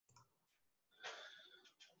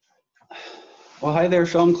Well, hi there,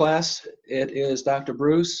 film class. It is Dr.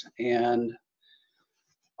 Bruce, and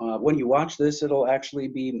when you watch this, it'll actually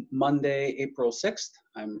be Monday, April 6th.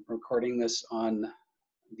 I'm recording this on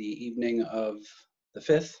the evening of the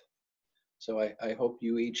 5th, so I hope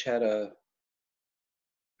you each had a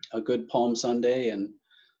good Palm Sunday, and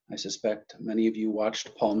I suspect many of you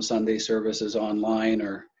watched Palm Sunday services online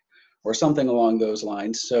or something along those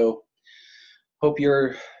lines. So hope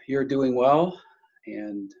you're doing well,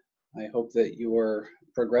 and I hope that you are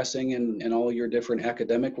progressing in all your different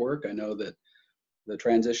academic work. I know that the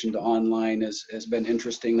transition to online has been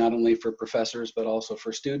interesting, not only for professors, but also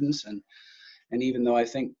for students. And even though I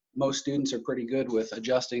think most students are pretty good with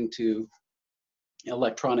adjusting to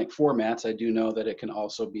electronic formats, I do know that it can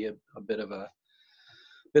also be a bit of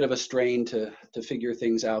a strain to figure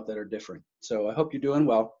things out that are different. So I hope you're doing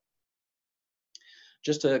well.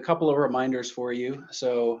 Just a couple of reminders for you.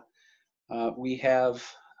 So we have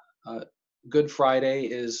Good Friday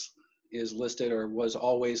is listed, or was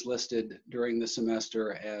always listed during the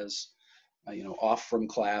semester, as off from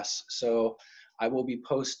class. So I will be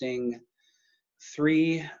posting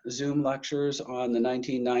 3 Zoom lectures on the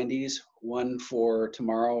 1990s, one for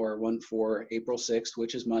tomorrow, or one for April 6th,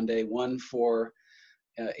 which is Monday, one for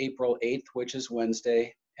April 8th, which is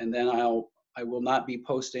Wednesday, and then I will not be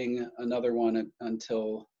posting another one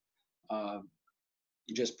until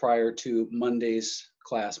just prior to Monday's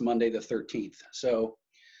class, Monday the 13th. So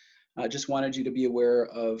I just wanted you to be aware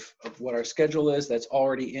of what our schedule is. That's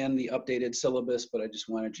already in the updated syllabus, but I just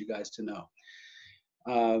wanted you guys to know.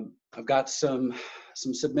 I've got some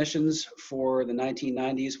submissions for the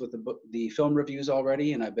 1990s with the film reviews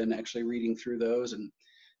already, and I've been actually reading through those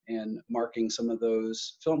and marking some of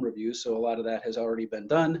those film reviews. So a lot of that has already been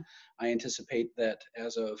done. I anticipate that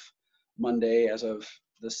as of Monday, as of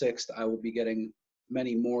the 6th, I will be getting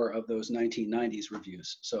many more of those 1990s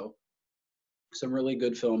reviews. So some really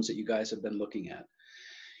good films that you guys have been looking at.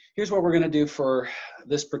 Here's what we're going to do for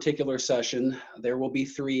this particular session. There will be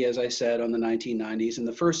 3, as I said, on the 1990s. And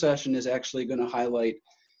the first session is actually going to highlight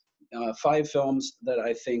 5 films that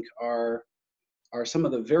I think are some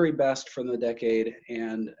of the very best from the decade.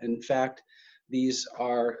 And in fact, these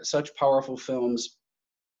are such powerful films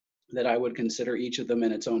that I would consider each of them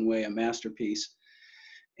in its own way a masterpiece.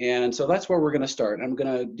 And so that's where we're going to start. I'm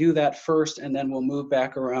going to do that first, and then we'll move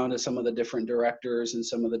back around to some of the different directors and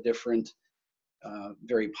some of the different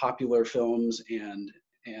very popular films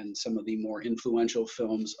and some of the more influential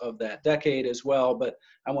films of that decade as well. But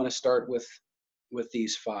I want to start with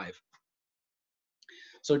these 5.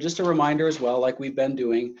 So just a reminder as well, like we've been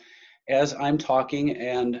doing, as I'm talking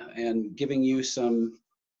and giving you some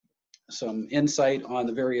insight on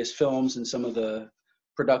the various films and some of the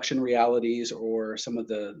production realities or some of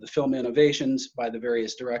the film innovations by the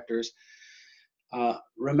various directors.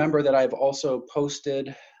 Remember that I've also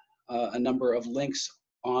posted a number of links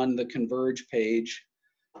on the Converge page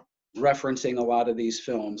referencing a lot of these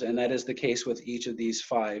films, and that is the case with each of these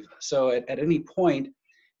 5. So at any point,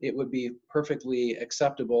 it would be perfectly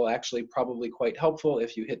acceptable, actually probably quite helpful,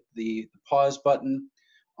 if you hit the pause button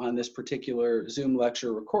on this particular Zoom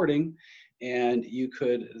lecture recording, and you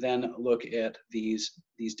could then look at these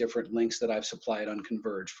different links that I've supplied on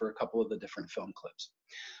Converge for a couple of the different film clips.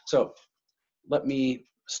 So let me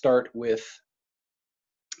start with,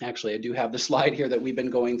 actually I do have the slide here that we've been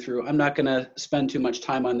going through. I'm not going to spend too much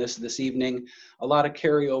time on this evening. A lot of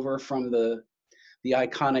carryover from the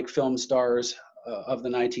iconic film stars of the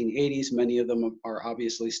 1980s. Many of them are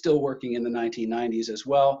obviously still working in the 1990s as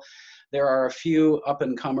well. There are a few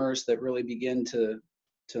up-and-comers that really begin to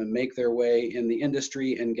make their way in the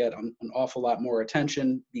industry and get an awful lot more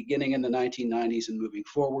attention beginning in the 1990s and moving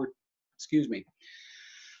forward. Excuse me.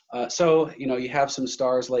 So, you have some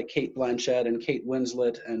stars like Cate Blanchett and Kate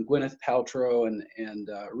Winslet and Gwyneth Paltrow and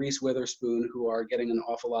Reese Witherspoon, who are getting an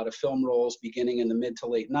awful lot of film roles beginning in the mid to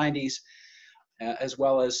late 90s, as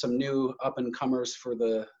well as some new up-and-comers for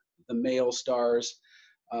the male stars.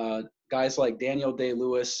 Guys like Daniel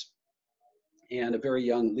Day-Lewis and a very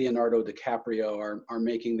young Leonardo DiCaprio are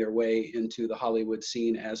making their way into the Hollywood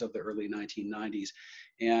scene as of the early 1990s.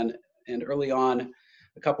 And early on,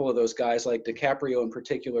 a couple of those guys, like DiCaprio in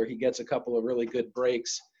particular, he gets a couple of really good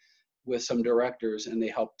breaks with some directors, and they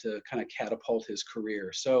help to kind of catapult his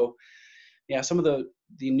career. So yeah, some of the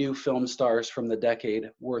new film stars from the decade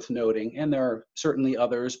worth noting, and there are certainly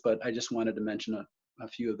others, but I just wanted to mention a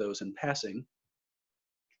few of those in passing.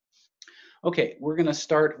 Okay, we're going to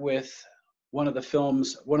start with one of the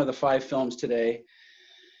 5 films today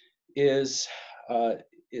is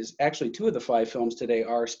actually 2 of the 5 films today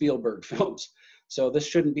are Spielberg films. So this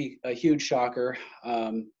shouldn't be a huge shocker.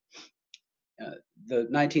 the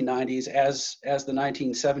 1990s, as the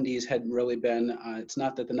 1970s had really been. It's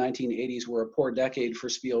not that the 1980s were a poor decade for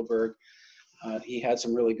Spielberg. He had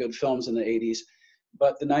some really good films in the 80s,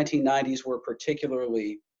 but the 1990s were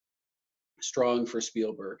particularly strong for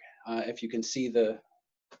Spielberg. If you can see the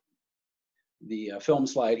film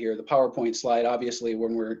slide here, the PowerPoint slide, obviously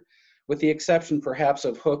when we're, with the exception perhaps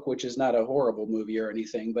of Hook, which is not a horrible movie or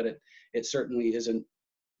anything, but it certainly isn't,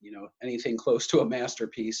 you know, anything close to a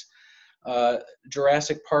masterpiece.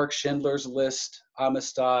 Jurassic Park, Schindler's List,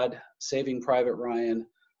 Amistad, Saving Private Ryan,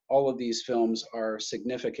 all of these films are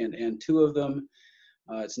significant, and two of them,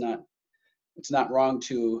 it's not wrong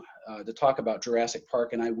to talk about Jurassic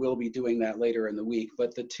Park, and I will be doing that later in the week.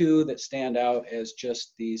 But the two that stand out as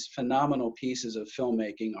just these phenomenal pieces of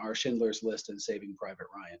filmmaking are Schindler's List and Saving Private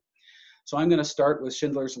Ryan. So I'm going to start with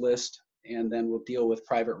Schindler's List, and then we'll deal with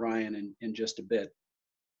Private Ryan in just a bit.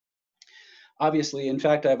 Obviously, in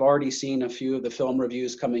fact, I've already seen a few of the film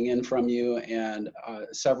reviews coming in from you, and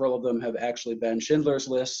several of them have actually been Schindler's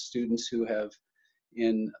List students who have,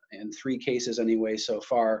 in 3 cases anyway so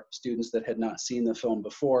far, students that had not seen the film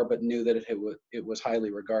before but knew that it was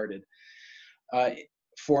highly regarded.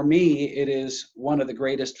 For me, it is one of the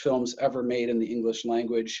greatest films ever made in the English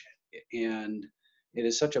language, and it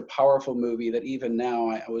is such a powerful movie that even now,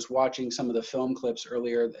 I was watching some of the film clips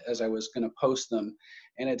earlier as I was going to post them,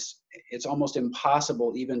 and it's almost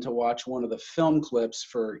impossible even to watch one of the film clips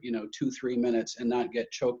for 2-3 minutes and not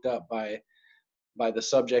get choked up by the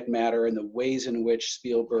subject matter and the ways in which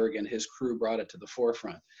Spielberg and his crew brought it to the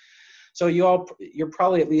forefront. So you're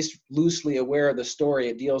probably at least loosely aware of the story.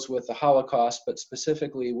 It deals with the Holocaust, but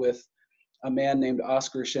specifically with a man named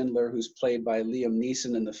Oskar Schindler, who's played by Liam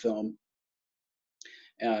Neeson in the film.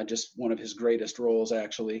 Just one of his greatest roles,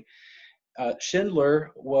 actually.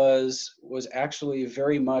 Schindler was actually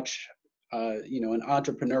very much, an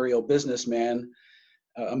entrepreneurial businessman,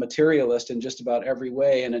 a materialist in just about every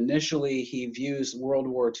way. And initially, he views World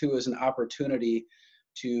War II as an opportunity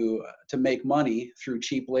to make money through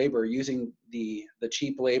cheap labor, using the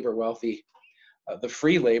cheap labor, the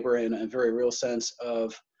free labor in a very real sense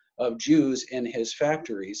of Jews in his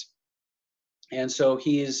factories. And so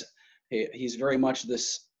he's very much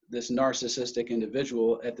this narcissistic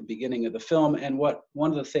individual at the beginning of the film. And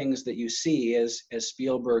one of the things that you see as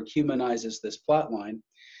Spielberg humanizes this plot line,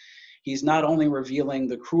 he's not only revealing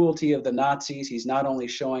the cruelty of the Nazis, he's not only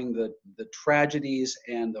showing the tragedies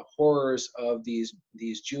and the horrors of these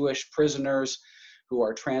Jewish prisoners who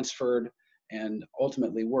are transferred and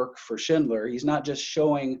ultimately work for Schindler. He's not just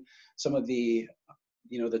showing some of the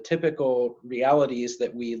typical realities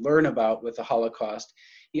that we learn about with the Holocaust.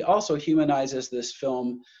 He also humanizes this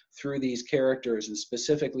film through these characters, and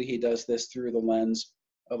specifically he does this through the lens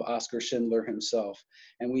of Oskar Schindler himself.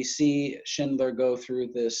 And we see Schindler go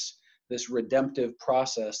through this redemptive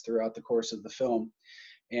process throughout the course of the film.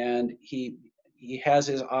 And he has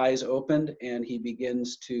his eyes opened, and he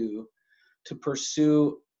begins to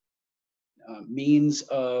pursue means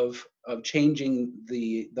of changing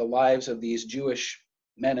the lives of these Jewish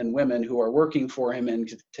men and women who are working for him,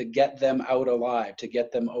 and to get them out alive, to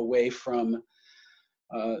get them away from,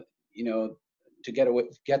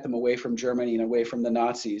 get them away from Germany and away from the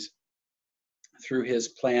Nazis, through his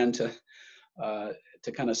plan to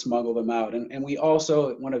kind of smuggle them out. And we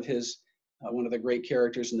also, one of the great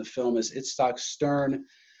characters in the film is Itzhak Stern,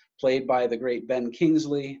 played by the great Ben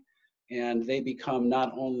Kingsley, and they become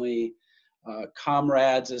not only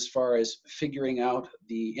comrades as far as figuring out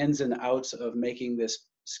the ins and outs of making this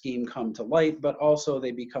scheme come to light, but also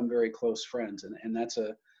they become very close friends, and that's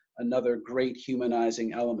another great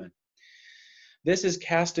humanizing element. This is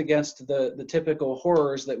cast against the typical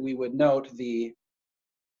horrors that we would note. The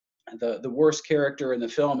worst character in the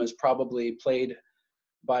film is probably played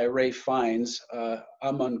by Ralph Fiennes,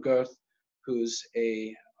 Amon Goeth, who's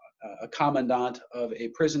a commandant of a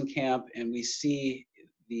prison camp, and we see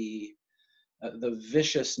the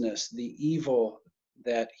viciousness, the evil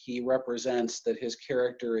that he represents, that his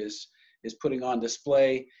character is putting on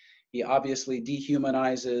display. He obviously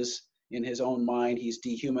dehumanizes in his own mind. He's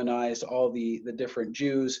dehumanized all the different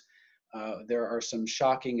Jews. There are some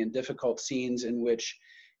shocking and difficult scenes in which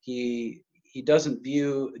he doesn't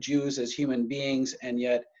view Jews as human beings, and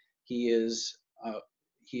yet he is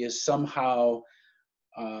somehow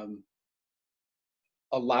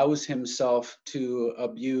allows himself to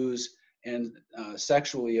abuse and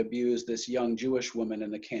sexually abuse this young Jewish woman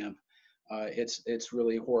in the camp. It's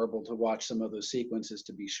really horrible to watch some of those sequences,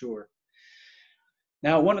 to be sure.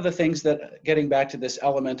 Now, one of the things that, getting back to this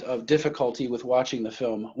element of difficulty with watching the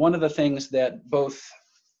film, one of the things that both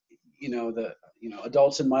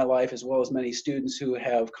adults in my life, as well as many students who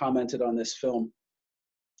have commented on this film,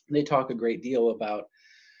 they talk a great deal about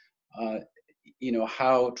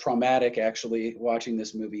how traumatic actually watching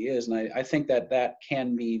this movie is, and I think that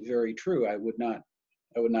can be very true. I would not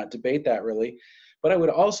debate that really, but I would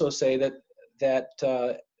also say that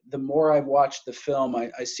the more I've watched the film,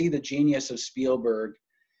 I see the genius of Spielberg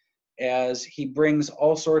as he brings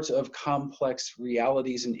all sorts of complex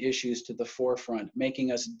realities and issues to the forefront,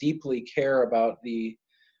 making us deeply care about the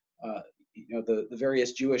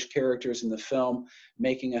various Jewish characters in the film,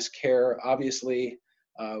 making us care. Obviously,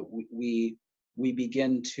 we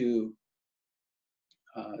begin to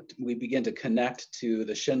connect to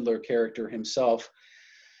the Schindler character himself,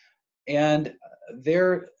 and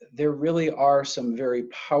there really are some very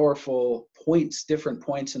powerful points, different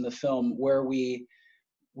points in the film where we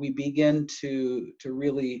begin to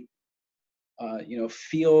really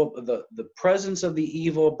feel the presence of the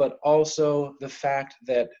evil, but also the fact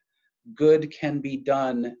that good can be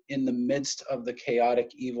done in the midst of the chaotic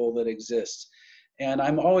evil that exists. And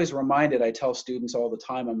I'm always reminded, I tell students all the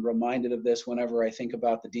time, I'm reminded of this whenever I think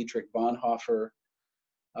about the Dietrich Bonhoeffer,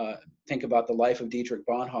 think about the life of Dietrich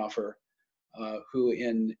Bonhoeffer, who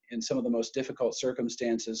in some of the most difficult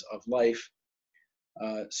circumstances of life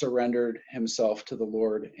surrendered himself to the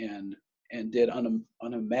Lord and did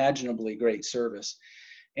unimaginably great service.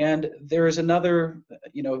 And there is another,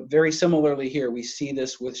 very similarly here, we see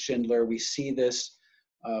this with Schindler, we see this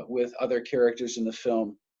with other characters in the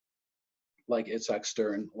film, like Itzhak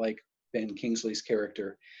Stern, like Ben Kingsley's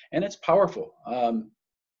character, and it's powerful.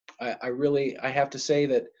 I have to say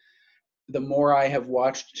that the more I have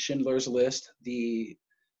watched Schindler's List, the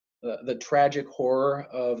tragic horror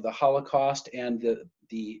of the Holocaust and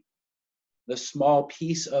the small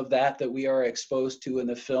piece of that we are exposed to in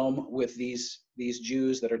the film with these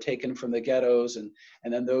Jews that are taken from the ghettos and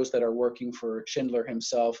then those that are working for Schindler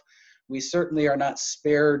himself, we certainly are not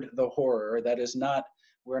spared the horror. That is not,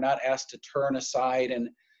 we're not asked to turn aside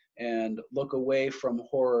and look away from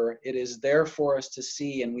horror. It is there for us to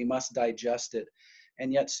see, and we must digest it.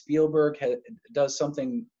 And yet Spielberg does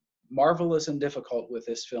something marvelous and difficult with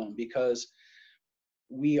this film, because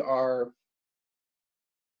we are,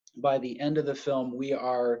 by the end of the film, we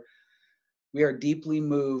are deeply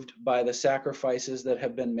moved by the sacrifices that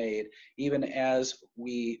have been made, even as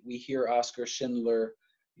we hear Oskar Schindler,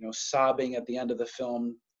 sobbing at the end of the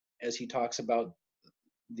film as he talks about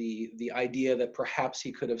the idea that perhaps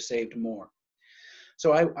he could have saved more.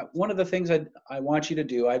 So one of the things I want you to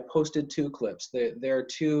do, I posted 2 clips. There are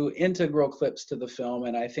 2 integral clips to the film,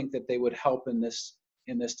 and I think that they would help in this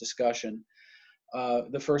discussion.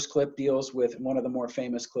 The first clip deals with one of the more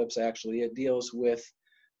famous clips, actually. It deals with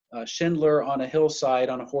Schindler on a hillside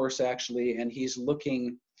on a horse, actually, and he's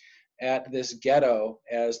looking at this ghetto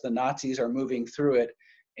as the Nazis are moving through it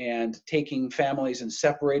and taking families and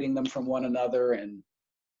separating them from one another. And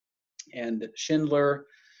Schindler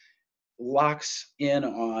locks in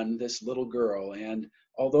on this little girl. And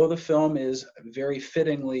although the film is very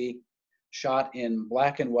fittingly shot in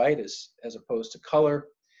black and white as opposed to color,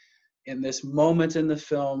 in this moment in the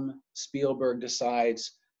film, Spielberg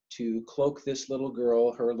decides to cloak this little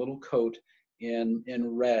girl, her little coat, in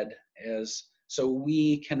red, so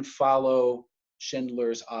we can follow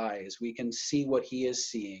Schindler's eyes. We can see what he is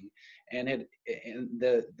seeing, and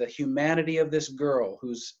the humanity of this girl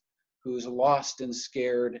who's lost and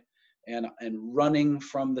scared and running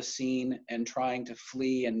from the scene and trying to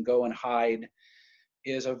flee and go and hide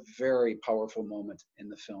is a very powerful moment in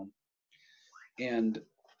the film. And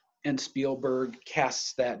Spielberg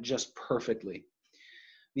casts that just perfectly.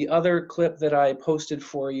 The other clip that I posted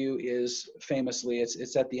for you is famously,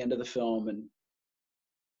 it's at the end of the film. And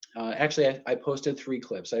actually, I posted 3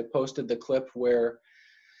 clips. I posted the clip where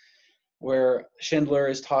Schindler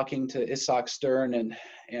is talking to Itzhak Stern,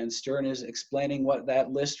 and Stern is explaining what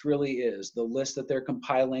that list really is, the list that they're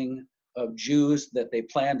compiling of Jews that they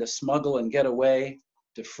plan to smuggle and get away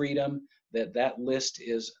to freedom. That list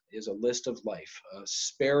is a list of life,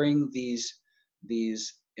 sparing these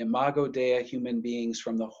imago Dei human beings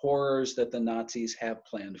from the horrors that the Nazis have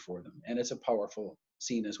planned for them. And it's a powerful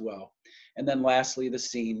scene as well. And then lastly, the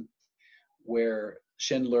scene where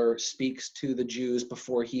Schindler speaks to the Jews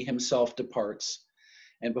before he himself departs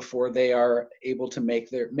and before they are able to make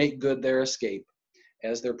good their escape,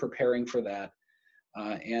 as they're preparing for that.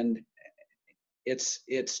 And it's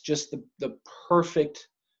just the perfect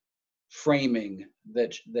framing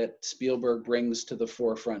that Spielberg brings to the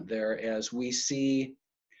forefront there, as we see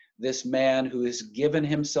this man who has given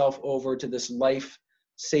himself over to this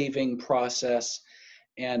life-saving process,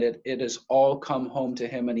 and it has all come home to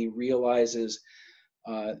him, and he realizes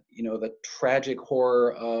you know, the tragic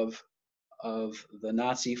horror of the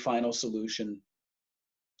Nazi final solution.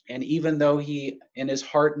 And even though he in his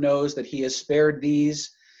heart knows that he has spared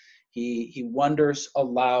these, he wonders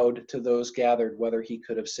aloud to those gathered whether he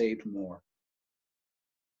could have saved more.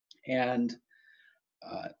 And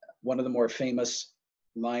one of the more famous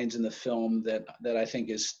lines in the film that I think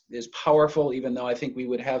is powerful, even though I think we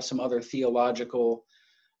would have some other theological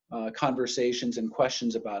conversations and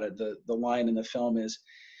questions about it. The line in the film is,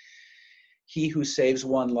 "He who saves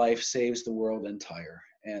one life saves the world entire."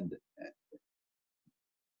 And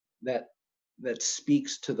that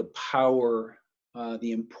speaks to the power,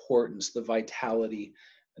 the importance, the vitality,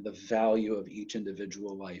 and the value of each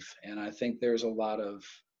individual life. And I think there's a lot of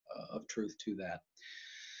truth to that.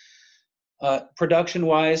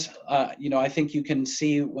 Production-wise, you know, I think you can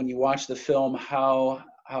see when you watch the film how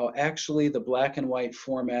actually the black and white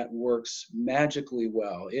format works magically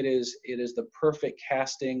well. It is the perfect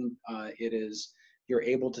casting. You're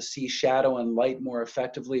able to see shadow and light more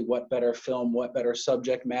effectively. What better film, what better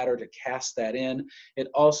subject matter to cast that in? It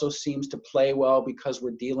also seems to play well because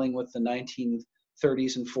we're dealing with the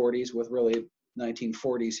 1930s and 40s, with really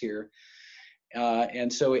 1940s here.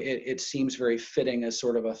 And so it seems very fitting as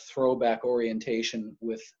sort of a throwback orientation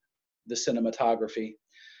with the cinematography.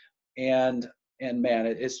 And man,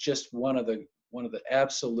 it's just one of the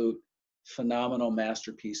absolute phenomenal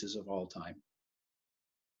masterpieces of all time.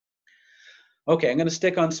 Okay, I'm going to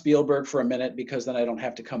stick on Spielberg for a minute because then I don't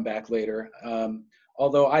have to come back later.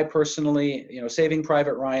 Although I personally, you know, Saving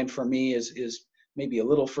Private Ryan for me is maybe a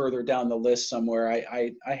little further down the list somewhere.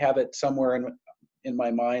 I have it somewhere in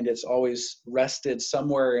my mind. It's always rested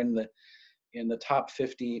somewhere in the top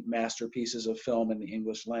 50 masterpieces of film in the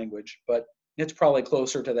English language, but it's probably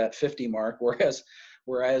closer to that 50 mark, whereas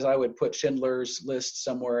I would put Schindler's List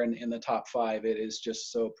somewhere in the top 5. It is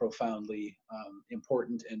just so profoundly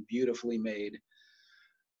important and beautifully made.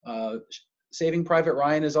 Saving Private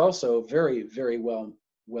Ryan is also very, very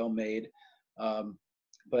well made,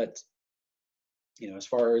 but you know, as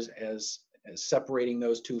far as separating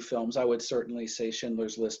those two films, I would certainly say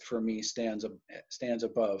Schindler's List for me stands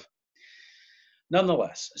above.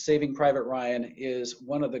 Nonetheless, Saving Private Ryan is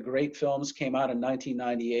one of the great films, came out in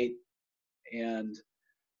 1998, and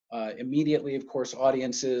immediately, of course,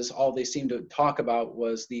 audiences, all they seemed to talk about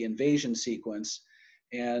was the invasion sequence.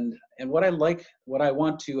 And what I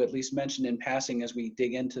want to at least mention in passing as we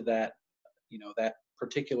dig into that, you know, that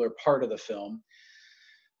particular part of the film,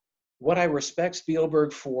 what I respect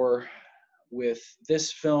Spielberg for with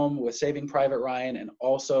this film, with Saving Private Ryan, and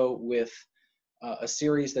also with a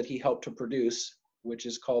series that he helped to produce, which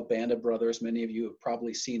is called Band of Brothers. Many of you have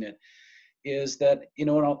probably seen it. Is that, you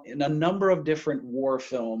know, in a number of different war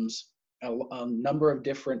films, a number of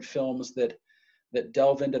different films that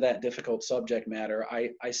delve into that difficult subject matter,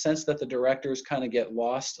 I sense that the directors kind of get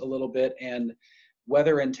lost a little bit, and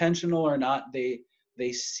whether intentional or not, they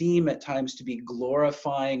seem at times to be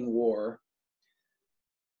glorifying war.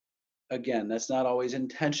 Again, that's not always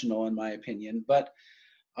intentional in my opinion, but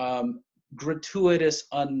gratuitous,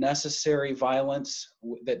 unnecessary violence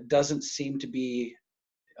that doesn't seem to be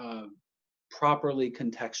properly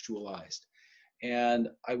contextualized. And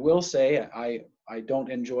I will say I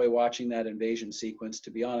don't enjoy watching that invasion sequence,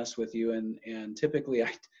 to be honest with you, and typically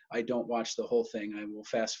I don't watch the whole thing. I will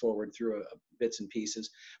fast forward through bits and pieces.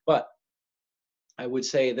 But I would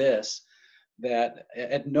say this, that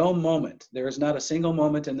at no moment, there is not a single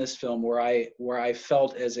moment in this film where I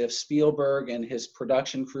felt as if Spielberg and his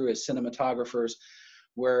production crew, his cinematographers,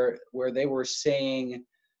 where they were saying,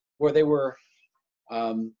 where they were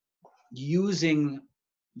using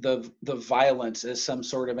the violence as some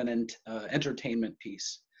sort of an entertainment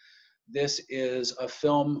piece. This is a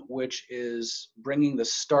film which is bringing the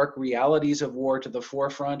stark realities of war to the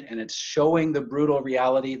forefront, and it's showing the brutal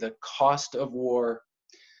reality, the cost of war,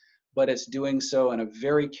 but it's doing so in a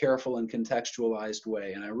very careful and contextualized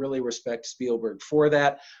way. And I really respect Spielberg for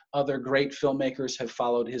that. Other great filmmakers have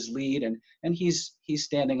followed his lead, and he's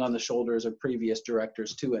standing on the shoulders of previous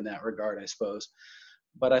directors too in that regard, I suppose.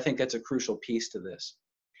 But I think that's a crucial piece to this.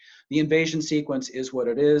 The invasion sequence is what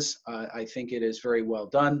it is. I think it is very well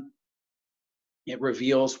done. It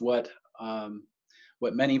reveals what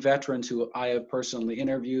many veterans who I have personally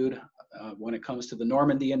interviewed when it comes to the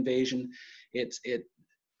Normandy invasion,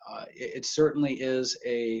 it certainly is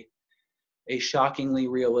a shockingly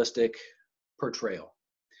realistic portrayal.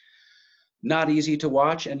 Not easy to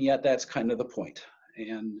watch, and yet that's kind of the point.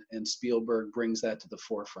 And Spielberg brings that to the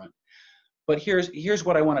forefront. But here's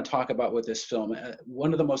what I want to talk about with this film.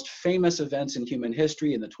 One of the most famous events in human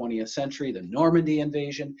history in the 20th century, the Normandy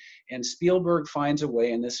invasion, and Spielberg finds a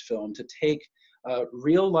way in this film to take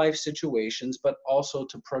real life situations, but also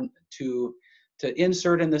to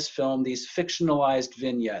insert in this film these fictionalized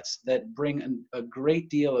vignettes that bring a great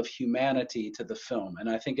deal of humanity to the film. And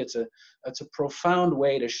I think it's a profound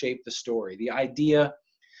way to shape the story. The idea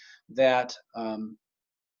that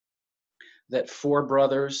that four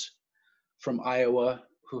brothers from Iowa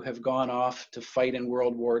who have gone off to fight in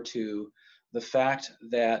World War II, the fact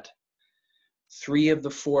that three of the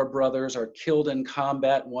four brothers are killed in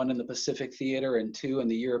combat, one in the Pacific Theater and two in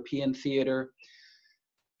the European theater,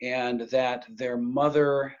 and that their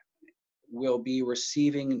mother will be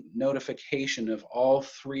receiving notification of all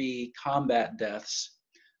three combat deaths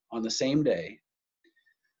on the same day,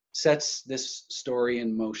 sets this story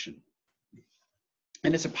in motion.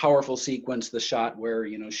 And it's a powerful sequence, the shot where,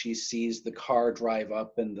 you know, she sees the car drive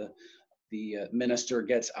up and the minister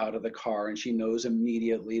gets out of the car and she knows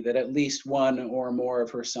immediately that at least one or more of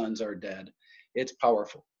her sons are dead. It's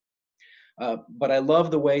powerful. But I love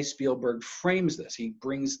the way Spielberg frames this. He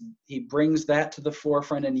brings that to the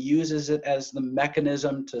forefront and uses it as the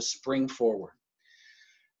mechanism to spring forward.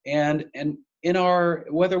 And in our,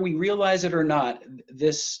 whether we realize it or not,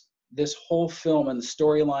 this whole film and the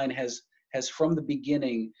storyline has from the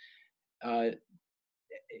beginning,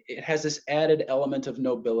 it has this added element of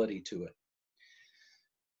nobility to it.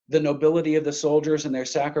 The nobility of the soldiers and their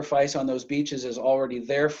sacrifice on those beaches is already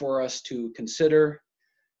there for us to consider.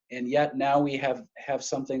 And yet now we have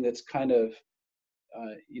something that's kind of,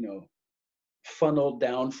 you know, funneled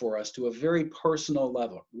down for us to a very personal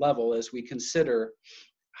level as we consider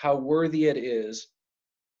how worthy it is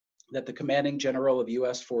that the commanding general of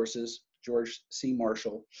U.S. forces, George C.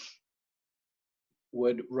 Marshall,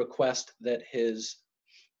 would request that his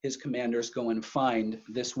commanders go and find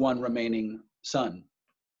this one remaining son,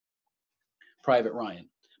 Private Ryan,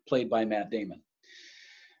 played by Matt Damon.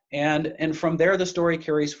 And from there, the story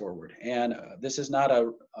carries forward. And this is not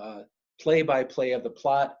a play-by-play of the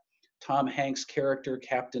plot. Tom Hanks' character,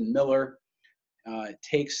 Captain Miller,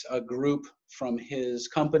 takes a group from his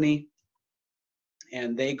company,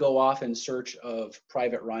 and they go off in search of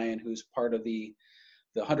Private Ryan, who's part of the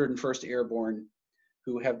 101st Airborne,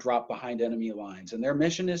 who have dropped behind enemy lines. And their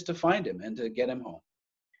mission is to find him and to get him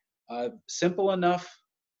home. Simple enough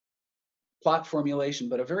plot formulation,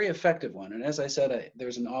 but a very effective one. And as I said,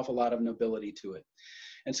 there's an awful lot of nobility to it.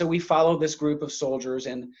 And so we follow this group of soldiers,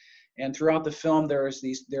 and throughout the film, there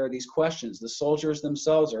are these questions. The soldiers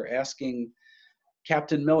themselves are asking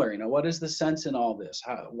Captain Miller, you know, what is the sense in all this?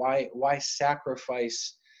 Why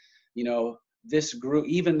sacrifice, you know, this group,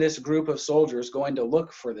 even this group of soldiers going to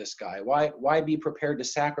look for this guy? Why be prepared to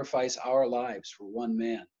sacrifice our lives for one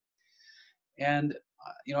man? And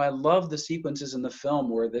you know, I love the sequences in the film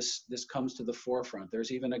where this comes to the forefront.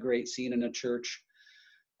 There's even a great scene in a church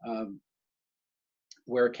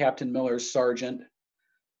where Captain Miller's sergeant,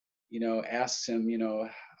 you know, asks him, you know,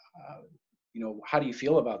 how do you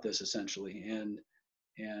feel about this, essentially, and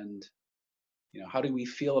you know, how do we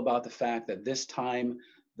feel about the fact that this time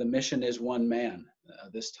the mission is one man?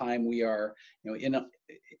 This time we are, you know,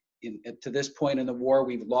 to this point in the war,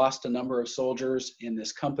 we've lost a number of soldiers in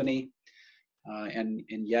this company. And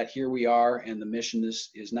yet here we are, and the mission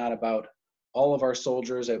is not about all of our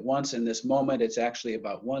soldiers at once. In this moment, it's actually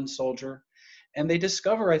about one soldier. And they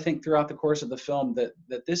discover, I think, throughout the course of the film that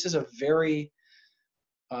this is a very,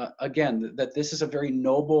 again, that this is a very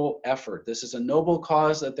noble effort. This is a noble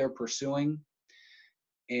cause that they're pursuing.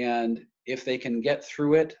 And if they can get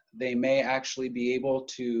through it, they may actually be able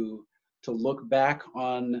to look back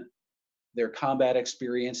on their combat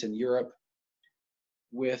experience in Europe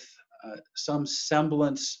with some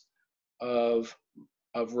semblance of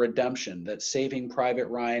redemption, that Saving Private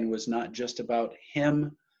Ryan was not just about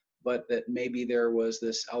him, but that maybe there was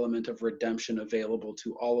this element of redemption available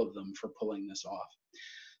to all of them for pulling this off.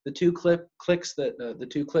 The two clips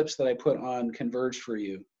that I put on Converge for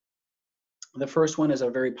you. The first one is a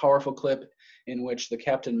very powerful clip in which the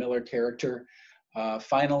Captain Miller character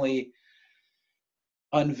finally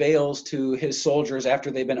unveils to his soldiers,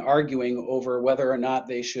 after they've been arguing over whether or not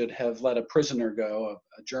they should have let a prisoner go,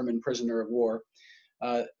 a German prisoner of war.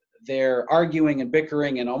 They're arguing and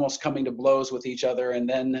bickering and almost coming to blows with each other. And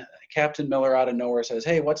then Captain Miller out of nowhere says,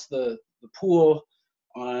 hey, what's the pool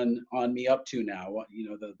on me up to now? What, you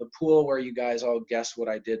know, the pool where you guys all guess what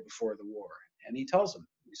I did before the war. And he tells them,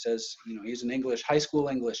 he says, you know, he's an high school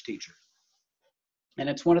English teacher. And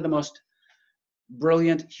it's one of the most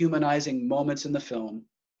brilliant, humanizing moments in the film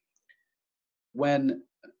when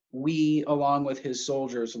we, along with his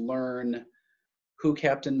soldiers, learn who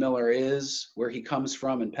Captain Miller is, where he comes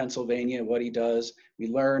from in Pennsylvania, what he does. We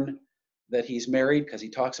learn that he's married because he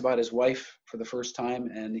talks about his wife for the first time,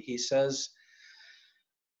 and he says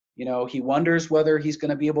You know, he wonders whether he's going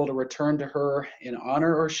to be able to return to her in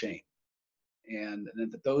honor or shame, and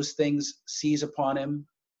that those things seize upon him,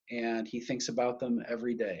 and he thinks about them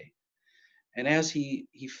every day. And as he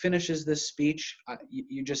finishes this speech,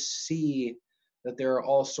 you just see that there are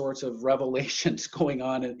all sorts of revelations going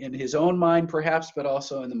on in his own mind, perhaps, but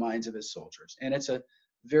also in the minds of his soldiers. And it's a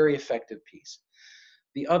very effective piece.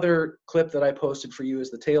 The other clip that I posted for you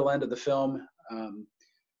is the tail end of the film.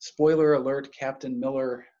 Spoiler alert: Captain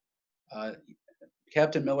Miller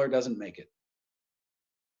doesn't make it.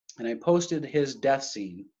 And I posted his death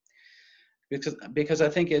scene because I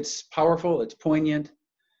think it's powerful, it's poignant,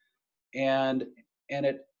 and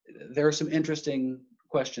there are some interesting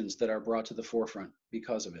questions that are brought to the forefront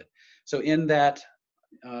because of it. So in that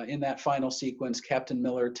final sequence, Captain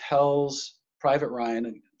Miller tells Private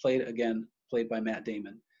Ryan, played by Matt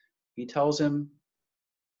Damon, he tells him,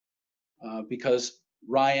 because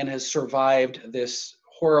Ryan has survived this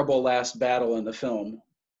horrible last battle in the film,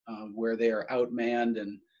 where they are outmanned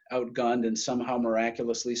and outgunned and somehow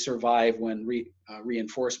miraculously survive when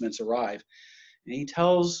reinforcements arrive. And he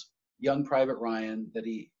tells young Private Ryan that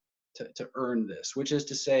to earn this, which is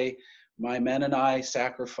to say, my men and I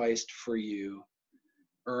sacrificed for you,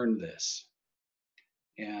 earn this.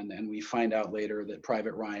 And we find out later that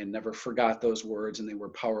Private Ryan never forgot those words, and they were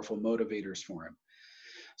powerful motivators for him.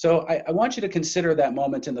 So I want you to consider that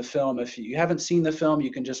moment in the film. If you haven't seen the film,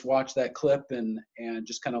 you can just watch that clip and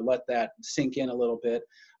just kind of let that sink in a little bit.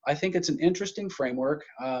 I think it's an interesting framework.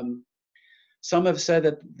 Some have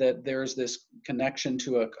said that there's this connection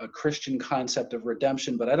to a Christian concept of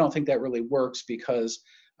redemption, but I don't think that really works, because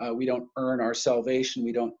we don't earn our salvation.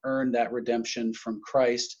 We don't earn that redemption from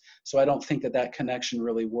Christ. So I don't think that connection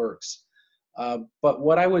really works. But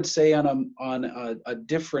what I would say on a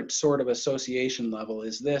different sort of association level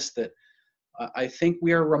is this, that I think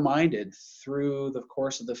we are reminded through the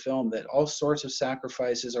course of the film that all sorts of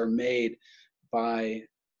sacrifices are made by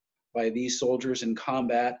these soldiers in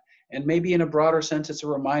combat. And maybe in a broader sense, it's a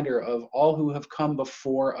reminder of all who have come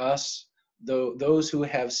before us, those who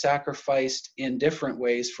have sacrificed in different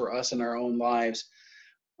ways for us in our own lives.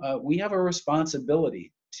 We have a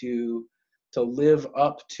responsibility to live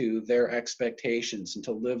up to their expectations and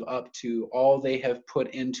to live up to all they have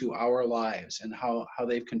put into our lives and how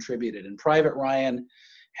they've contributed. And Private Ryan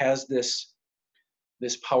has this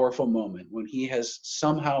powerful moment when he has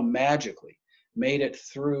somehow magically made it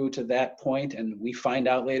through to that point, and we find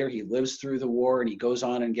out later he lives through the war, and he goes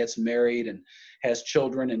on and gets married and has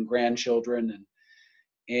children and grandchildren,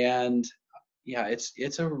 and yeah,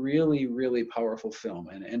 it's a really, really powerful film,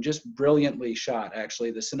 and just brilliantly shot.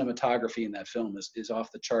 Actually, the cinematography in that film is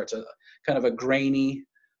off the charts. A kind of a grainy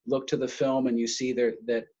look to the film, and you see there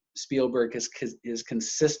that Spielberg is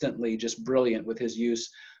consistently just brilliant with his use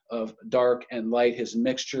of dark and light, his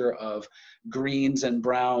mixture of greens and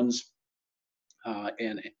browns,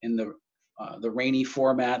 and in the rainy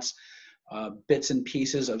formats, bits and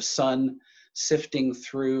pieces of sun sifting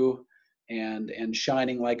through and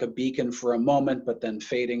shining like a beacon for a moment, but then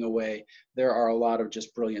fading away. There are a lot of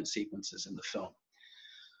just brilliant sequences in the film.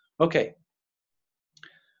 Okay.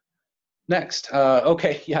 Next,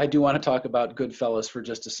 okay, yeah, I do want to talk about Goodfellas for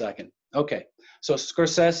just a second. Okay, so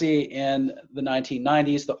Scorsese in the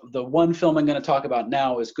 1990s, the one film I'm going to talk about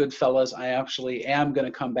now is Goodfellas. I actually am going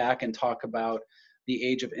to come back and talk about The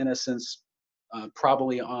Age of Innocence,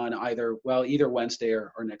 probably on either Wednesday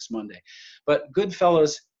or next Monday. But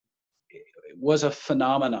Goodfellas was a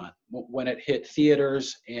phenomenon when it hit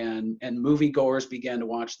theaters and moviegoers began to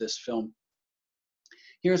watch this film.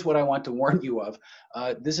 Here's what I want to warn you of.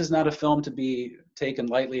 This is not a film to be taken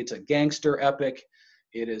lightly. It's a gangster epic.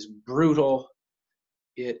 It is brutal.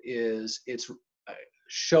 It's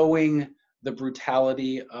showing the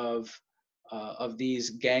brutality of these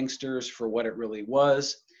gangsters for what it really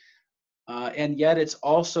was. And yet it's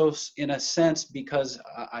also, in a sense, because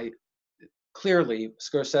clearly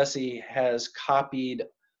Scorsese has copied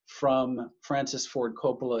from Francis Ford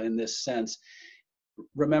Coppola in this sense.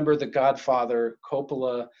 Remember The Godfather,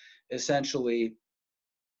 Coppola essentially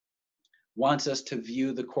wants us to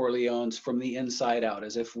view the Corleones from the inside out,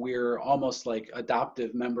 as if we're almost like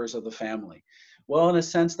adoptive members of the family. Well, in a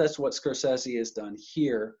sense, that's what Scorsese has done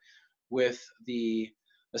here with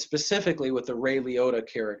specifically with the Ray Liotta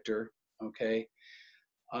character, okay?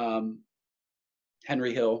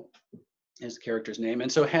 Henry Hill is the character's name.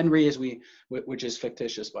 And so Henry, which is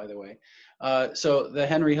fictitious, by the way. So the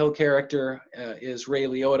Henry Hill character is Ray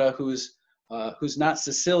Liotta, who's not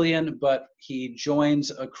Sicilian, but he joins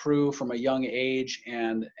a crew from a young age,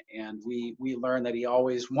 and we learn that he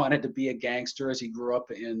always wanted to be a gangster as he grew up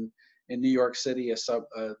in New York City,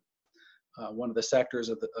 one of the sectors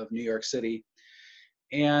of New York City.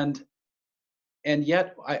 And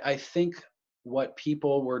yet I think what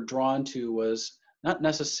people were drawn to was not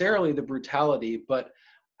necessarily the brutality, but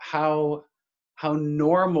how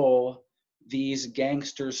normal these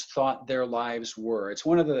gangsters thought their lives were. It's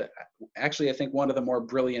one of the, actually, I think one of the more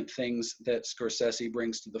brilliant things that Scorsese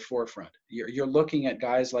brings to the forefront. You're looking at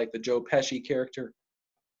guys like the Joe Pesci character,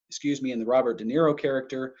 and the Robert De Niro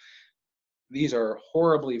character. These are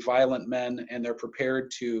horribly violent men, and they're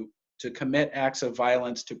prepared to commit acts of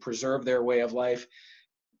violence to preserve their way of life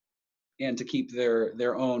and to keep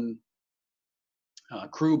their own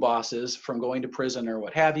crew bosses from going to prison or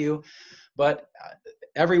what have you. But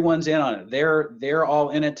everyone's in on it. They're all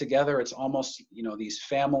in it together. It's almost, these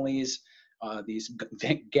families, these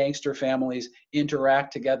gangster families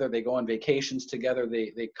interact together. They go on vacations together.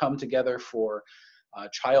 They come together for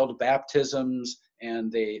child baptisms,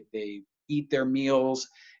 and they eat their meals.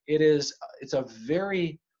 It's a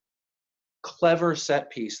very clever set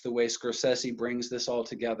piece, the way Scorsese brings this all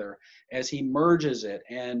together as he merges it,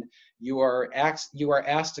 and you are asked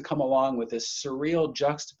to come along with this surreal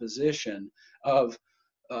juxtaposition of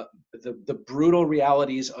the brutal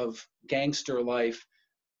realities of gangster life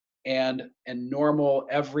and normal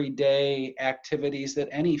everyday activities that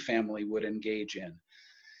any family would engage in.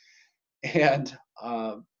 And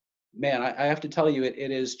man, I have to tell you, it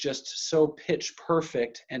is just so pitch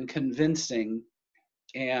perfect and convincing,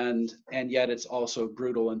 and yet it's also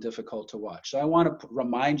brutal and difficult to watch. So I want to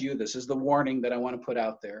remind you, this is the warning that I want to put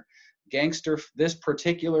out there. This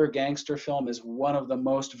particular gangster film is one of the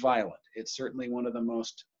most violent. It's certainly one of the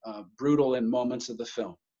most brutal in moments of the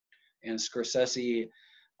film. And Scorsese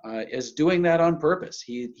is doing that on purpose.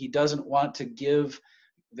 He doesn't want to give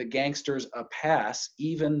the gangsters a pass,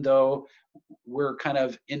 even though we're kind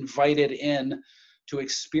of invited in to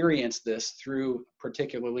experience this through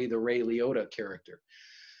particularly the Ray Liotta character.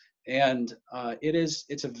 And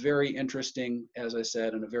it's a very interesting, as I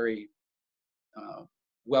said, and a very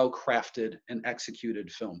well-crafted and executed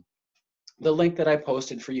film. The link that I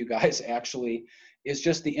posted for you guys actually is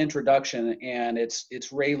just the introduction, and it's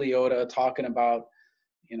Ray Liotta talking about,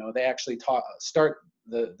 they actually start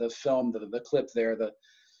the film, the clip there,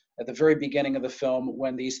 at the very beginning of the film,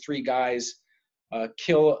 when these three guys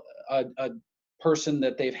kill a person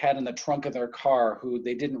that they've had in the trunk of their car who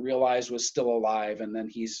they didn't realize was still alive, and then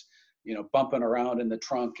he's bumping around in the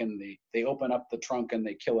trunk, and they open up the trunk and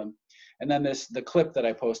they kill him. And then the clip that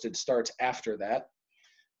I posted starts after that,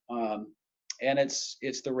 and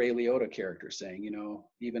it's the Ray Liotta character saying,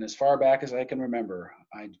 even as far back as I can remember,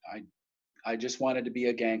 I just wanted to be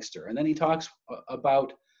a gangster. And then he talks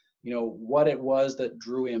about what it was that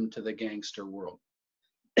drew him to the gangster world.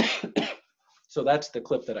 So that's the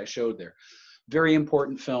clip that I showed there. Very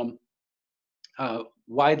important film,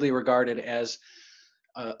 widely regarded as,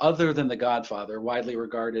 other than The Godfather, widely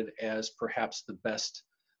regarded as perhaps the best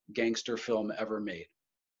gangster film ever made.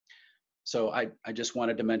 So I just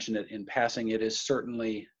wanted to mention it in passing. It is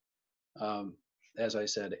certainly, as I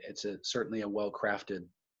said, it's certainly a well-crafted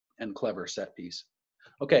and clever set piece.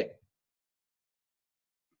 Okay.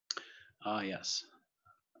 Yes.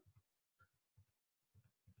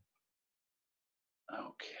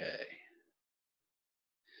 Okay.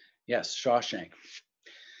 Yes, Shawshank.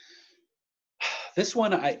 This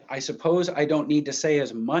one, I suppose I don't need to say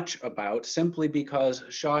as much about, simply because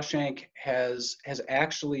Shawshank has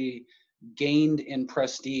actually gained in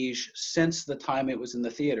prestige since the time it was in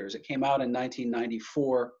the theaters. It came out in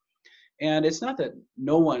 1994, and it's not that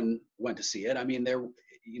no one went to see it. I mean,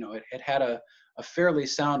 it had a fairly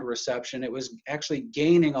sound reception. It was actually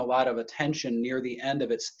gaining a lot of attention near the end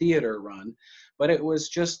of its theater run, but it was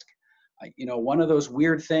just, one of those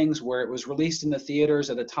weird things where it was released in the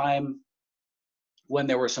theaters at a time when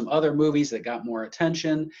there were some other movies that got more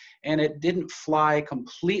attention, and it didn't fly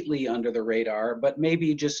completely under the radar, but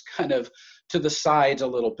maybe just kind of to the sides a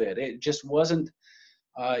little bit. It just wasn't,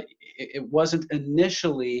 it wasn't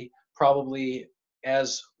initially probably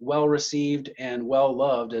as well received and well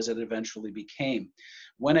loved as it eventually became.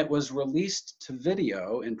 When it was released to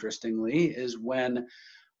video, interestingly, is when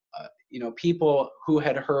people who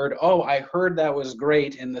had heard, oh, I heard that was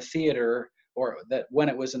great in the theater, or that when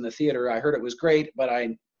it was in the theater, I heard it was great, but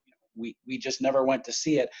we just never went to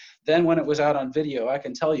see it. Then when it was out on video, I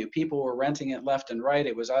can tell you, people were renting it left and right.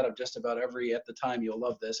 It was out of just about every, at the time, you'll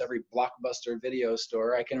love this, every Blockbuster video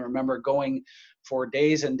store. I can remember going for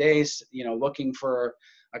days and days, looking for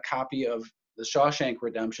a copy of The Shawshank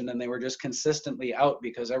Redemption, and they were just consistently out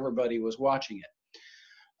because everybody was watching it.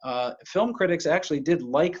 Film critics actually did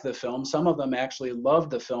like the film. Some of them actually loved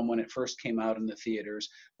the film when it first came out in the theaters.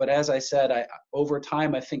 But as I said, over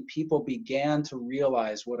time, I think people began to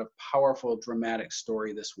realize what a powerful, dramatic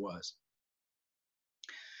story this was.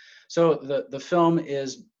 So the film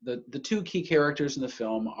is, the two key characters in the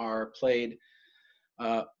film are played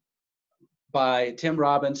by Tim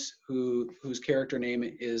Robbins, whose character name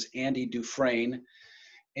is Andy Dufresne,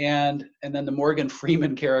 and then the Morgan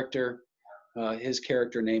Freeman character, his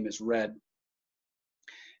character name is Red.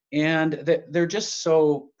 And they're just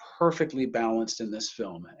so perfectly balanced in this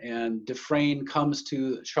film. And Dufresne comes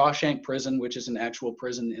to Shawshank Prison, which is an actual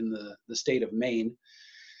prison in the state of Maine.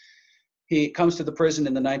 He comes to the prison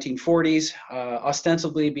in the 1940s,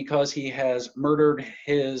 ostensibly because he has murdered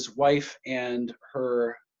his wife and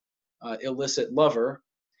her illicit lover.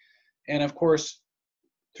 And of course,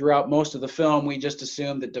 throughout most of the film, we just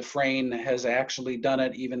assume that Dufresne has actually done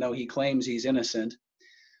it, even though he claims he's innocent.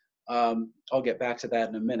 I'll get back to that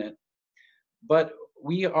in a minute. But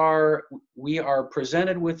we are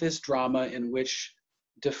presented with this drama in which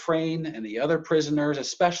Dufresne and the other prisoners,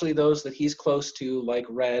 especially those that he's close to, like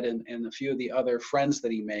Red and a few of the other friends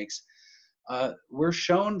that he makes, we're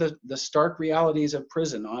shown the stark realities of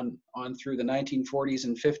prison on through the 1940s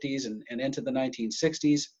and 50s and into the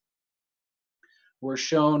 1960s. We're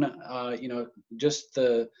shown, just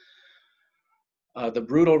the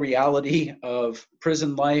brutal reality of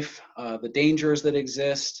prison life, the dangers that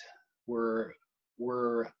exist. We're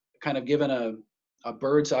kind of given a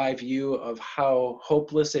bird's eye view of how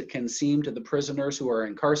hopeless it can seem to the prisoners who are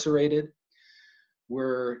incarcerated.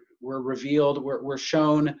 We're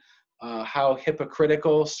shown how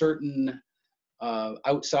hypocritical certain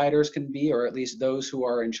outsiders can be, or at least those who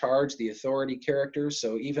are in charge, the authority characters.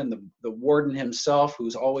 So even the warden himself,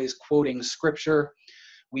 who's always quoting scripture,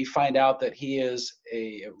 we find out that he is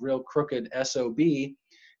a real crooked SOB,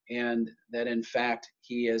 and that in fact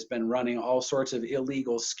he has been running all sorts of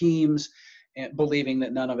illegal schemes and believing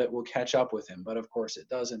that none of it will catch up with him. But of course it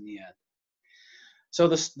does in the end. So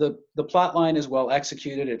the plot line is well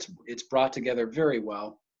executed. It's brought together very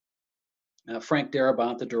well. Frank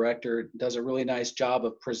Darabont, the director, does a really nice job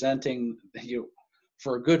of presenting,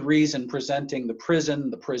 for a good reason, presenting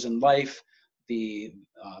the prison life, the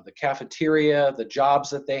cafeteria, the jobs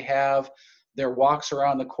that they have, their walks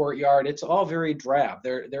around the courtyard. It's all very drab.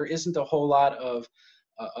 There isn't a whole lot of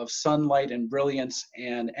sunlight and brilliance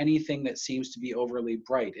and anything that seems to be overly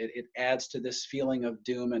bright. It adds to this feeling of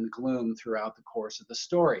doom and gloom throughout the course of the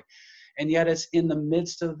story. And yet it's in the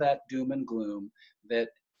midst of that doom and gloom that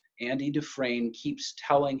Andy Dufresne keeps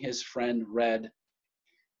telling his friend Red,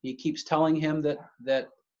 he keeps telling him that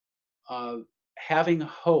having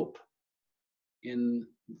hope in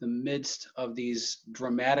the midst of these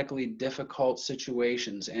dramatically difficult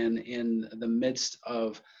situations and in the midst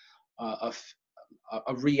of a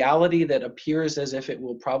reality that appears as if it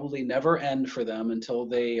will probably never end for them until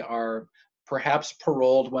they are perhaps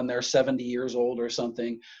paroled when they're 70 years old or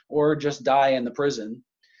something, or just die in the prison,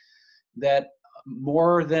 that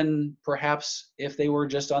more than perhaps if they were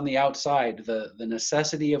just on the outside, the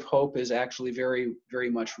necessity of hope is actually very, very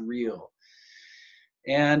much real.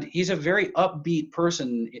 And he's a very upbeat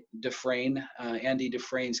person, Dufresne, Andy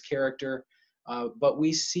Dufresne's character, but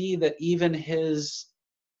we see that even his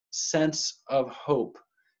sense of hope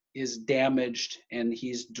is damaged, and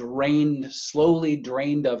he's slowly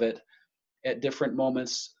drained of it at different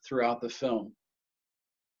moments throughout the film.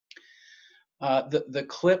 The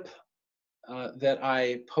clip that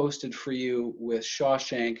I posted for you with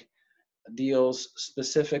Shawshank deals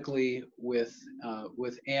specifically with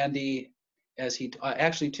Andy, as he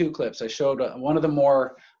actually two clips. I showed one of the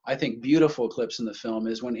more, I think, beautiful clips in the film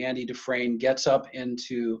is when Andy Dufresne gets up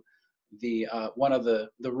into the one of the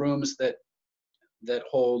rooms that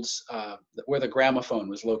holds where the gramophone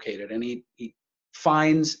was located, and he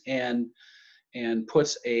finds and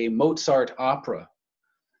puts a Mozart opera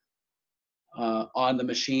on the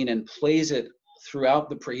machine and plays it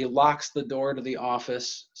throughout he locks the door to the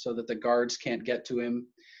office so that the guards can't get to him,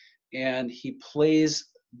 and he plays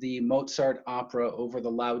the Mozart opera over the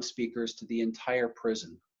loudspeakers to the entire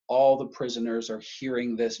prison. All the prisoners are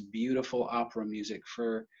hearing this beautiful opera music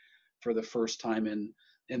for the first time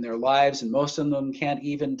in their lives, and most of them can't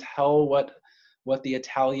even tell what the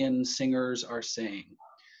Italian singers are saying,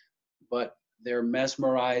 but they're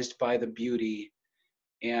mesmerized by the beauty.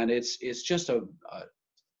 And it's just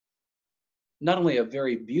not only a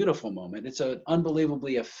very beautiful moment, it's an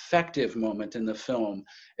unbelievably effective moment in the film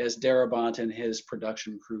as Darabont and his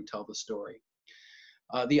production crew tell the story.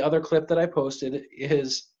 The other clip that I posted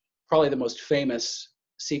is probably the most famous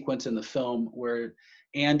sequence in the film, where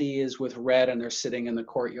Andy is with Red and they're sitting in the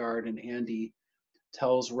courtyard, and Andy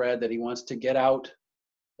tells Red that he wants to get out,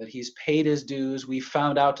 that he's paid his dues. We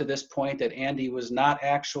found out to this point that Andy was not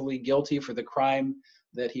actually guilty for the crime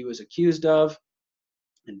that he was accused of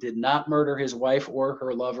and did not murder his wife or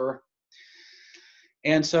her lover.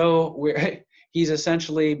 And so he's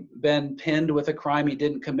essentially been pinned with a crime he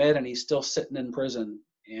didn't commit, and he's still sitting in prison.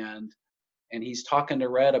 And he's talking to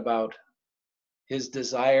Red about his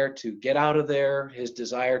desire to get out of there, his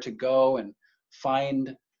desire to go and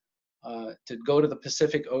to go to the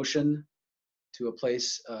Pacific Ocean, to a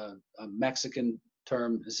place, a Mexican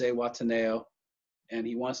term, Zihuatanejo, and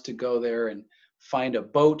he wants to go there and find a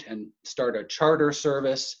boat and start a charter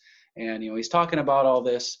service. And he's talking about all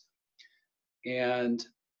this, and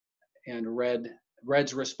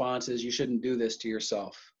Red's response is, "You shouldn't do this to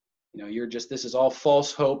yourself. This is all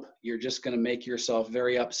false hope. You're just going to make yourself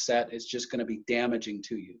very upset. It's just going to be damaging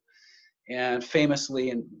to you." And famously,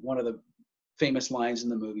 in one of the famous lines in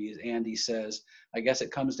the movie, is Andy says, "I guess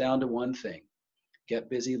it comes down to one thing: get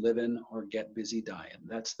busy living or get busy dying."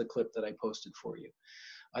 That's the clip that I posted for you.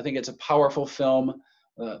 I think it's a powerful film.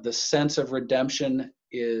 The sense of redemption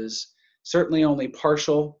is certainly only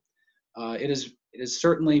partial. It is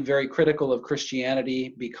certainly very critical of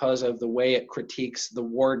Christianity because of the way it critiques the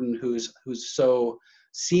warden, who's so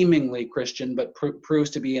seemingly Christian but proves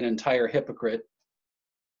to be an entire hypocrite.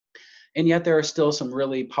 And yet there are still some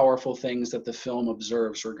really powerful things that the film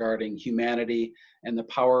observes regarding humanity and the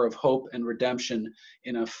power of hope and redemption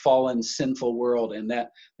in a fallen, sinful world. And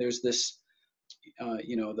that there's this,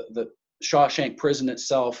 the Shawshank Prison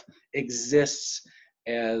itself exists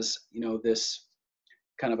as, this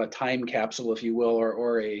kind of a time capsule, if you will,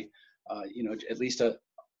 or a, at least a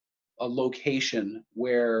location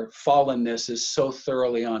where fallenness is so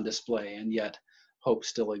thoroughly on display, and yet hope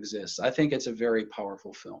still exists. I think it's a very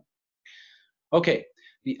powerful film. Okay,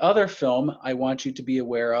 the other film I want you to be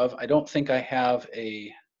aware of, I don't think I have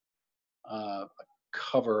a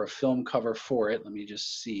film cover for it. Let me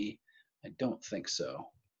just see. I don't think so.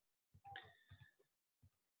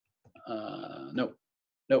 Nope.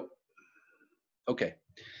 Okay.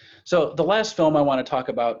 So the last film I want to talk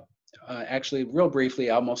about, actually real briefly,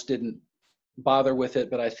 I almost didn't bother with it,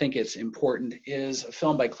 but I think it's important, is a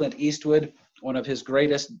film by Clint Eastwood, one of his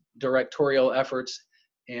greatest directorial efforts,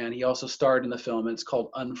 and he also starred in the film, and it's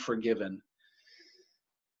called Unforgiven.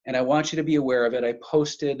 And I want you to be aware of it. I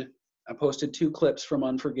posted 2 clips from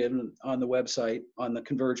Unforgiven on the website, on the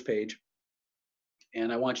Converge page,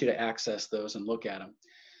 and I want you to access those and look at them.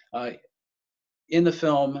 In the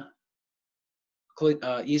film,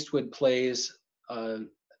 Eastwood plays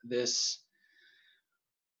this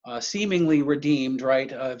seemingly redeemed,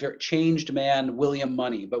 very changed man, William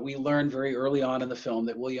Money. But we learned very early on in the film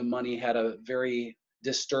that William Money had a very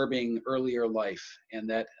disturbing earlier life, and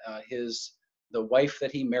that the wife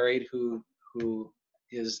that he married, who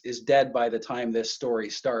is dead by the time this story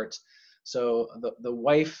starts. So the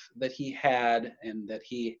wife that he had and that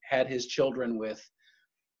he had his children with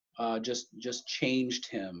just changed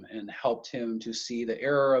him and helped him to see the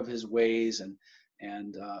error of his ways,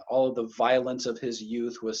 and all of the violence of his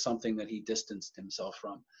youth was something that he distanced himself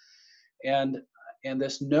from. And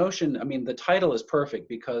this notion, I mean, the title is perfect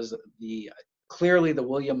because clearly the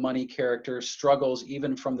William Money character struggles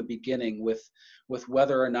even from the beginning with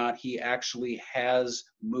whether or not he actually has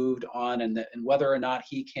moved on, and whether or not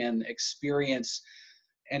he can experience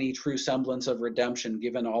any true semblance of redemption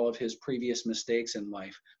given all of his previous mistakes in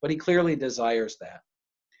life. But he clearly desires that.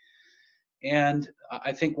 And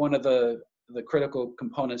I think one of the critical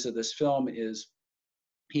components of this film is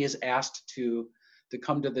he is asked to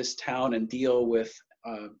come to this town and deal with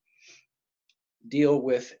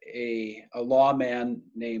a lawman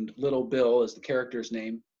named Little Bill, is the character's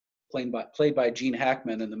name, played by Gene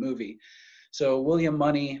Hackman in the movie. So William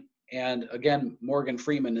Money, and again, Morgan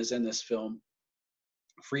Freeman is in this film.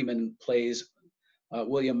 Freeman plays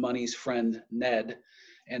William Money's friend Ned,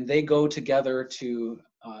 and they go together to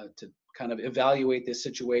kind of evaluate this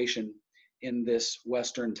situation in this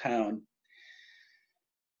western town.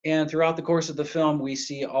 And throughout the course of the film, we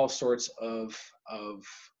see all sorts of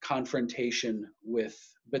confrontation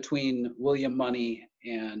between William Money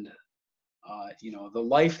and the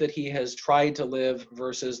life that he has tried to live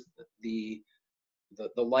versus the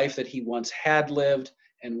life that he once had lived,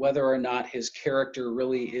 and whether or not his character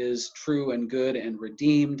really is true and good and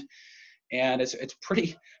redeemed. And it's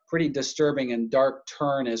pretty disturbing and dark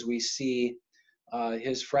turn as we see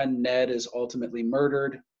his friend Ned is ultimately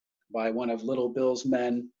murdered by one of Little Bill's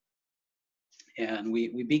men. And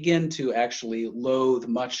we begin to actually loathe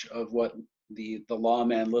much of what the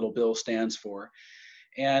lawman Little Bill stands for.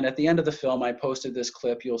 And at the end of the film, I posted this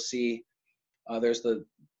clip. You'll see there's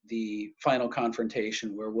the final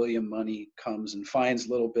confrontation where William Munny comes and finds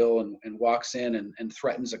Little Bill and walks in and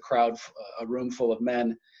threatens a room full of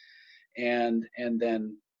men, and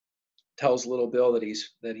then tells Little Bill that he's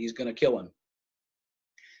going to kill him.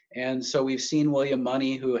 And so we've seen William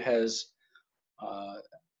Munny, who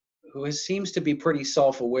seems to be pretty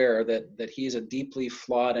self-aware that he is a deeply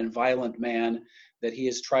flawed and violent man, that he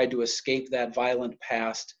has tried to escape that violent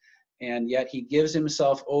past, and yet he gives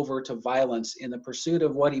himself over to violence in the pursuit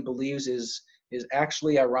of what he believes is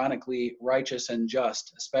actually ironically righteous and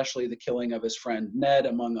just, especially the killing of his friend Ned,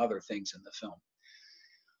 among other things in the film.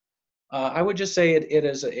 I would just say it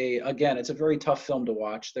is again, it's a very tough film to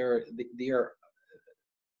watch.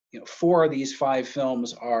 Four of these 5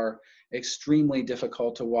 films are extremely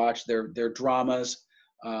difficult to watch. They're dramas,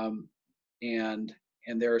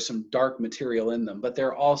 and there is some dark material in them, but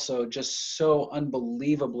they're also just so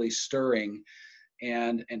unbelievably stirring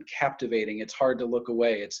and captivating. It's hard to look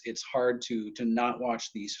away. It's hard to not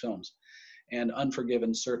watch these films, and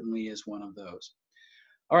Unforgiven certainly is one of those.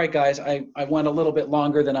 All right, guys, I went a little bit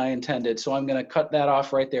longer than I intended, so I'm going to cut that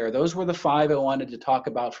off right there. Those were the 5 I wanted to talk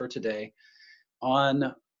about for today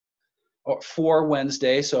for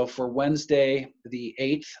Wednesday. So for Wednesday the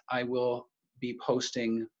 8th, I will be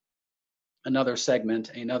posting another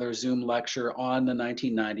segment, another Zoom lecture on the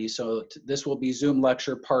 1990s. So this will be Zoom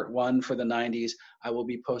lecture part 1 for the 90s. I will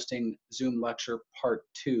be posting Zoom lecture part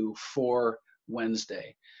 2 for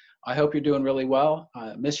Wednesday. I hope you're doing really well.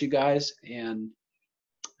 I miss you guys, and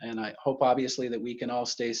I hope obviously that we can all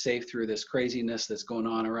stay safe through this craziness that's going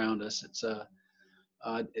on around us. It's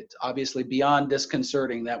obviously beyond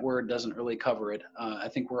disconcerting. That word doesn't really cover it. I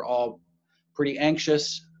think we're all pretty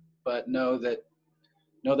anxious, but know that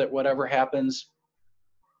whatever happens,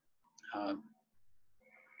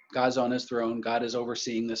 God's on his throne. God is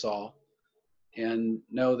overseeing this all, and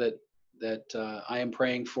know that I am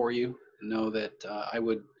praying for you. Know that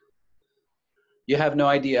you have no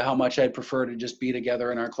idea how much I'd prefer to just be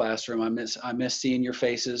together in our classroom. I miss seeing your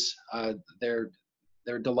faces. They're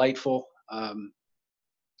delightful.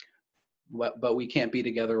 But we can't be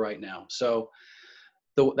together right now. So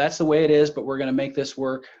that's the way it is, but we're going to make this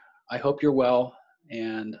work. I hope you're well,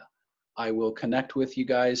 and I will connect with you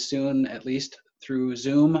guys soon, at least through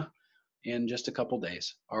Zoom, in just a couple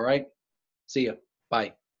days. All right? See ya.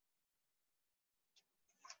 Bye.